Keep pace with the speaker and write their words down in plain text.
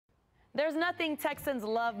There's nothing Texans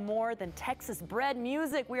love more than Texas-bred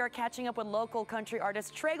music. We are catching up with local country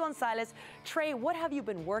artist Trey Gonzalez. Trey, what have you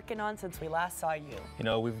been working on since we last saw you? You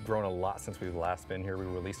know, we've grown a lot since we've last been here. We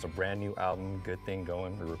released a brand new album, Good Thing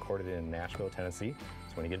Going. We recorded it in Nashville, Tennessee.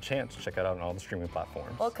 So when you get a chance, check it out on all the streaming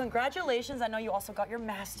platforms. Well, congratulations. I know you also got your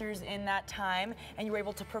master's in that time, and you were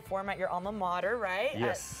able to perform at your alma mater, right?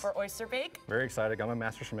 Yes. For Oyster Bake? Very excited. Got my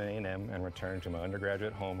master's from A&M and returned to my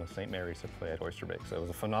undergraduate home of St. Mary's to play at Oyster Bake. So it was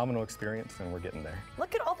a phenomenal experience, and we're getting there.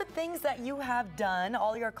 Look at all the things that you have done,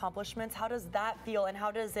 all your accomplishments. How does that feel, and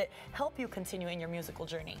how does it help you continue in your musical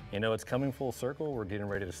journey? You know, it's coming full circle. We're getting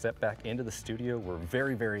ready to step back into the studio. We're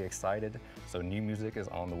very, very excited. So new music is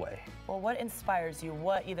on the way. Well, what inspires you?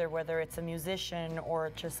 Whether it's a musician or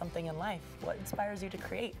just something in life, what inspires you to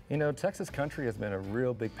create? You know, Texas country has been a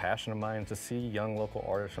real big passion of mine. To see young local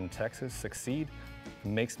artists from Texas succeed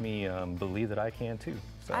makes me believe that I can too.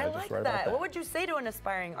 So I just like write about that. What would you say to an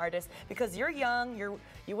aspiring artist? Because you're young, you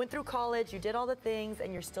went through college, you did all the things,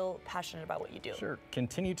 and you're still passionate about what you do. Sure.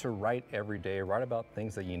 Continue to write every day. Write about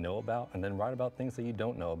things that you know about, and then write about things that you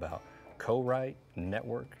don't know about. Co-write,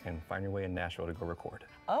 network, and find your way in Nashville to go record.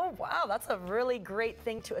 Oh, wow, that's a really great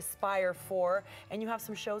thing to aspire for. And you have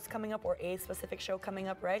some shows coming up, or a specific show coming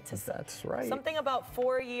up, right? That's right. Something about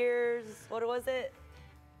 4 years, what was it?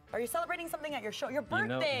 Are you celebrating something at your show? Your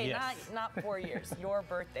birthday, yes. not 4 years, your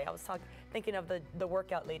birthday. I was thinking of the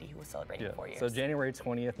workout lady who was celebrating 4 years. So January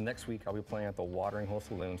 20th, next week, I'll be playing at the Watering Hole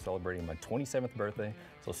Saloon, celebrating my 27th birthday.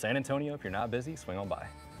 So San Antonio, if you're not busy, swing on by.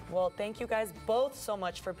 Well, thank you guys both so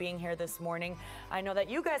much for being here this morning. I know that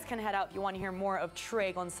you guys can head out if you want to hear more of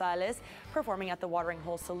Trey Gonzalez performing at the Watering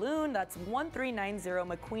Hole Saloon. That's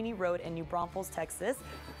 1390 McQueeney Road in New Braunfels, Texas.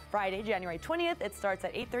 Friday, January 20th. It starts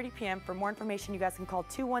at 8:30 p.m. For more information, you guys can call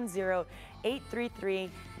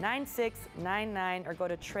 210-833-9699 or go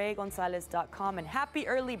to treygonzalez.com. And happy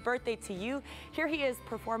early birthday to you. Here he is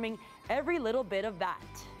performing every little bit of that.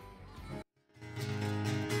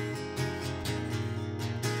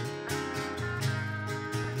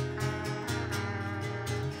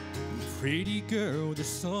 Pretty girl, there's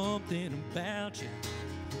something about you.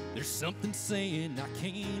 There's something saying I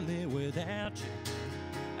can't live without you.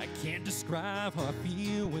 I can't describe how I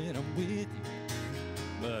feel when I'm with you,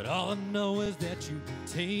 but all I know is that you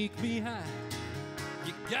take me high.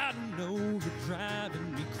 You gotta know you're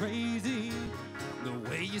driving me crazy, the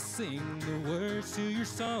way you sing the words to your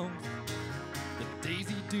songs, the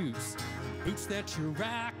Daisy Dukes, boots that you're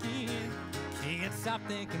rocking. Can't stop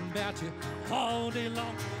thinking about you all day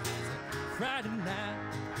long. Friday night,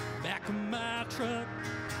 back of my truck,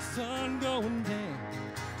 sun going down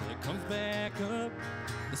till it comes back up.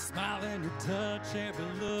 The smile and your touch, every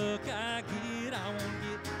look I get, I wanna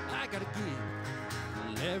get, I gotta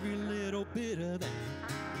get every little bit of that.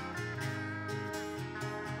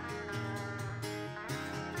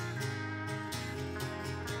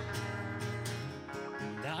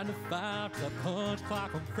 9 to 5 till punch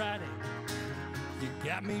clock on Friday. You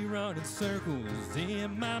got me running circles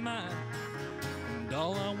in my mind. And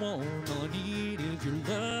all I want, all I need is your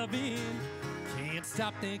loving. Can't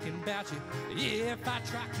stop thinking about you, yeah, if I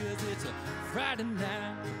try, 'cause it's a Friday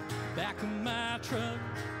night, back of my truck,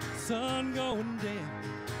 sun going down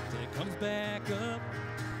till it comes back up.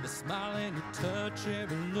 The smile and your touch,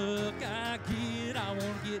 every look I get, I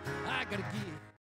wanna get, I gotta get.